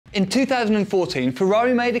In 2014,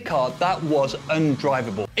 Ferrari made a car that was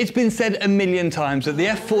undrivable. It's been said a million times that the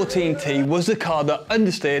F14T was the car that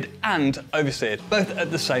understeered and oversteered, both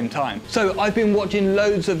at the same time. So I've been watching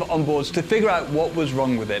loads of onboards to figure out what was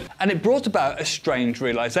wrong with it, and it brought about a strange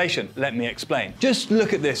realization. Let me explain. Just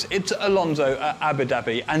look at this. It's Alonso at Abu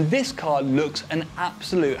Dhabi, and this car looks an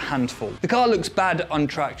absolute handful. The car looks bad on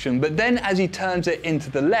traction, but then as he turns it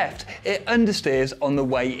into the left, it understeers on the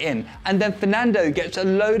way in, and then Fernando gets a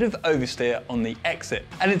load of oversteer on the exit.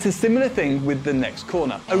 And it's a similar thing with the next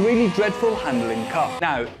corner. A really dreadful handling car.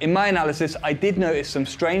 Now, in my analysis, I did notice some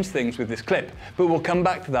strange things with this clip, but we'll come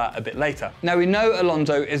back to that a bit later. Now, we know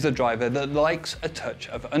Alonso is a driver that likes a touch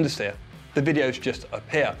of understeer. The video's just up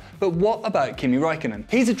here. But what about Kimi Räikkönen?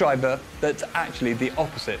 He's a driver that's actually the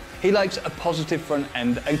opposite. He likes a positive front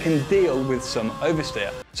end and can deal with some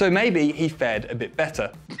oversteer. So maybe he fared a bit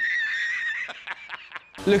better.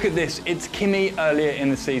 Look at this, it's Kimi earlier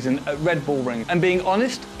in the season at Red Bull Ring, and being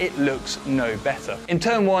honest, it looks no better. In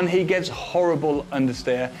turn 1, he gets horrible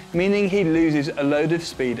understeer, meaning he loses a load of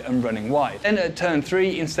speed and running wide. Then at turn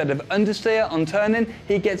 3, instead of understeer on turn-in,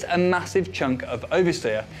 he gets a massive chunk of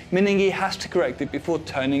oversteer, meaning he has to correct it before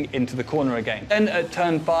turning into the corner again. Then at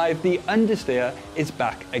turn 5, the understeer is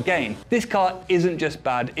back again. This car isn't just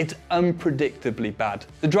bad, it's unpredictably bad.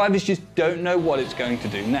 The drivers just don't know what it's going to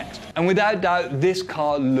do next. And without doubt, this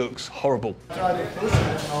car looks horrible. But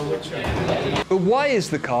why is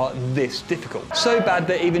the car this difficult? So bad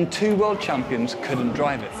that even 2 world champions couldn't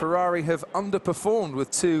drive it. Ferrari have underperformed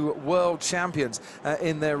with 2 world champions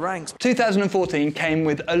in their ranks. 2014 came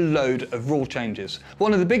with a load of rule changes,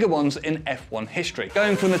 one of the bigger ones in F1 history,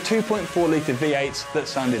 going from the 2.4 litre V8s that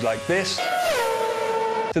sounded like this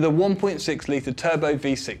to the 1.6 litre turbo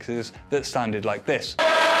V6s that sounded like this.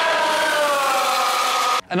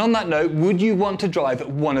 And on that note, would you want to drive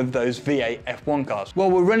one of those V8 F1 cars? Well,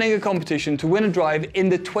 we're running a competition to win a drive in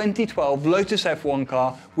the 2012 Lotus F1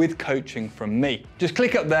 car with coaching from me. Just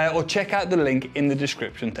click up there or check out the link in the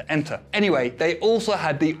description to enter. Anyway, they also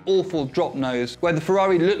had the awful drop nose, where the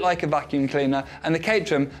Ferrari looked like a vacuum cleaner and the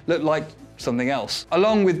Caterham looked like something else,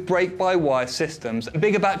 along with brake-by-wire systems,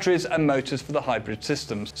 bigger batteries and motors for the hybrid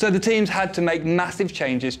systems. So the teams had to make massive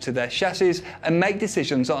changes to their chassis and make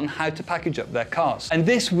decisions on how to package up their cars. And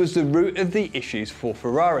this was the root of the issues for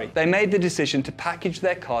Ferrari. They made the decision to package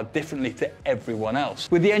their car differently to everyone else,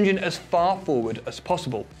 with the engine as far forward as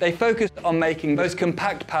possible. They focused on making the most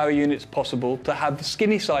compact power units possible to have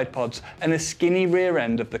skinny side pods and a skinny rear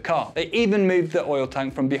end of the car. They even moved the oil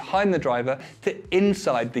tank from behind the driver to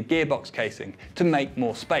inside the gearbox case to make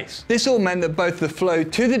more space. This all meant that both the flow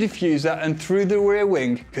to the diffuser and through the rear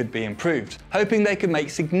wing could be improved, hoping they could make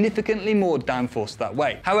significantly more downforce that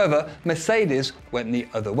way. However, Mercedes went the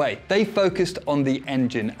other way. They focused on the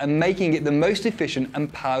engine and making it the most efficient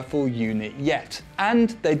and powerful unit yet.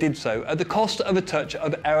 And they did so at the cost of a touch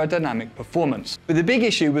of aerodynamic performance. But the big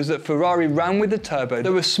issue was that Ferrari ran with a turbo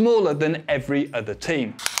that was smaller than every other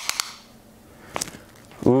team.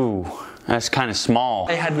 Ooh. That's kind of small.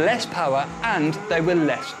 They had less power and they were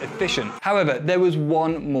less efficient. However, there was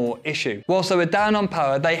one more issue. Whilst they were down on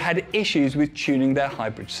power, they had issues with tuning their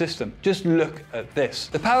hybrid system. Just look at this.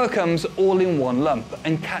 The power comes all in one lump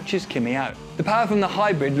and catches Kimi out. The power from the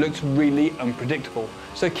hybrid looks really unpredictable,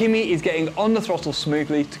 so Kimi is getting on the throttle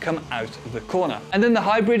smoothly to come out of the corner. And then the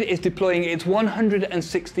hybrid is deploying its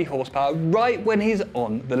 160 horsepower right when he's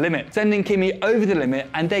on the limit, sending Kimi over the limit,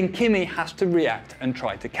 and then Kimi has to react and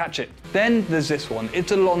try to catch it. Then there's this one,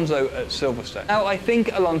 it's Alonso at Silverstone. Now, I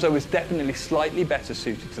think Alonso is definitely slightly better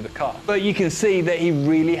suited to the car, but you can see that he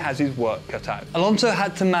really has his work cut out. Alonso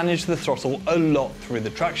had to manage the throttle a lot through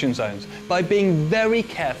the traction zones by being very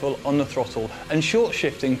careful on the throttle and short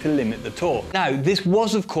shifting to limit the torque. Now, this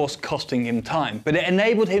was of course costing him time, but it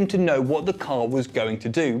enabled him to know what the car was going to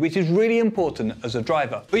do, which is really important as a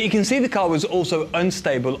driver. But you can see the car was also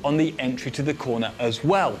unstable on the entry to the corner as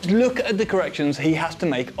well. Look at the corrections he has to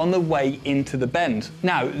make on the way into the bend.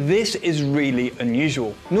 Now, this is really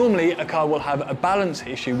unusual. Normally, a car will have a balance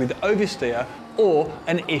issue with oversteer or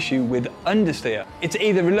an issue with understeer. It's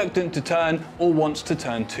either reluctant to turn or wants to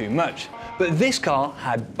turn too much. But this car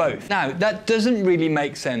had both. Now, that doesn't really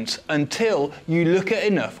make sense until you look at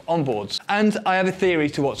enough onboards. And I have a theory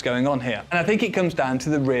to what's going on here, and I think it comes down to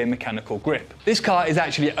the rear mechanical grip. This car is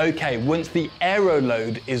actually okay once the aero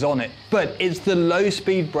load is on it, but it's the low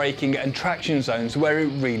speed braking and traction zones where it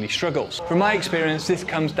really struggles. From my experience, this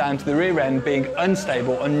comes down to the rear end being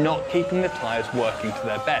unstable and not keeping the tyres working to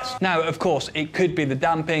their best. Now, of course, it could be the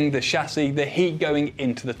damping, the chassis, the heat going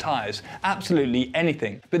into the tyres, absolutely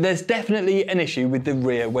anything. But there's definitely definitely an issue with the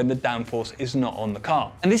rear when the downforce is not on the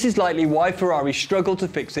car. And this is likely why Ferrari struggled to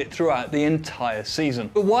fix it throughout the entire season.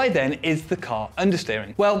 But why then is the car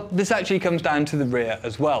understeering? Well, this actually comes down to the rear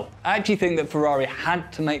as well. I actually think that Ferrari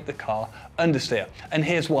had to make the car understeer, and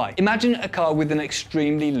here's why. Imagine a car with an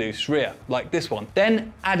extremely loose rear, like this one,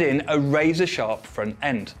 then add in a razor-sharp front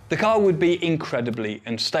end. The car would be incredibly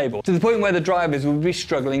unstable, to the point where the drivers would be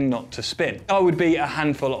struggling not to spin. The car would be a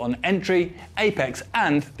handful on entry, apex,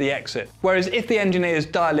 and the exit. Whereas if the engineers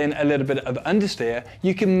dial in a little bit of understeer,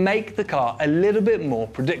 you can make the car a little bit more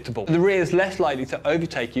predictable. The rear is less likely to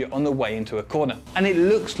overtake you on the way into a corner. And it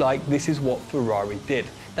looks like this is what Ferrari did.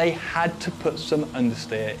 They had to put some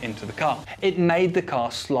understeer into the car. It made the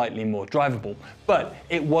car slightly more drivable, but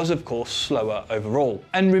it was of course slower overall.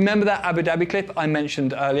 And remember that Abu Dhabi clip I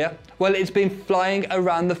mentioned earlier? Well, it's been flying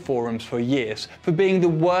around the forums for years for being the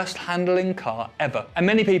worst handling car ever. And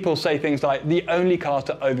many people say things like the only car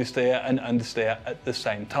to oversteer and understeer at the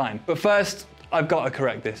same time. But first, I've got to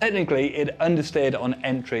correct this. Technically, it understeered on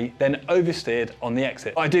entry, then oversteered on the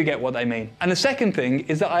exit. I do get what they mean. And the second thing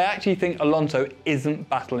is that I actually think Alonso isn't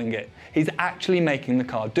battling it. He's actually making the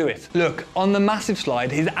car do it. Look, on the massive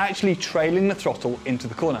slide, he's actually trailing the throttle into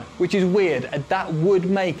the corner, which is weird, and that would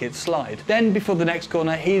make it slide. Then before the next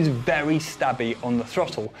corner, he's very stabby on the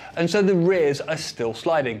throttle, and so the rears are still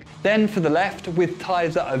sliding. Then for the left, with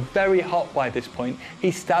tyres that are very hot by this point, he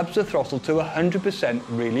stabs the throttle to 100%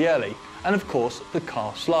 really early. And of course, the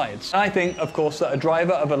car slides. I think, of course, that a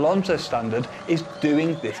driver of Alonso's standard is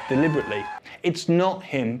doing this deliberately. It's not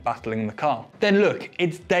him battling the car. Then look,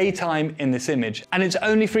 it's daytime in this image, and it's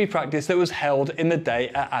only free practice that was held in the day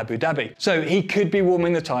at Abu Dhabi. So he could be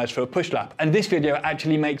warming the tyres for a push lap, and this video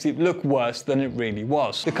actually makes it look worse than it really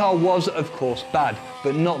was. The car was, of course, bad,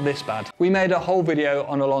 but not this bad. We made a whole video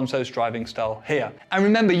on Alonso's driving style here. And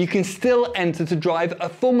remember, you can still enter to drive a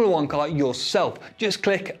Formula 1 car yourself. Just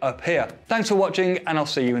click up here. Thanks for watching, and I'll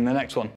see you in the next one.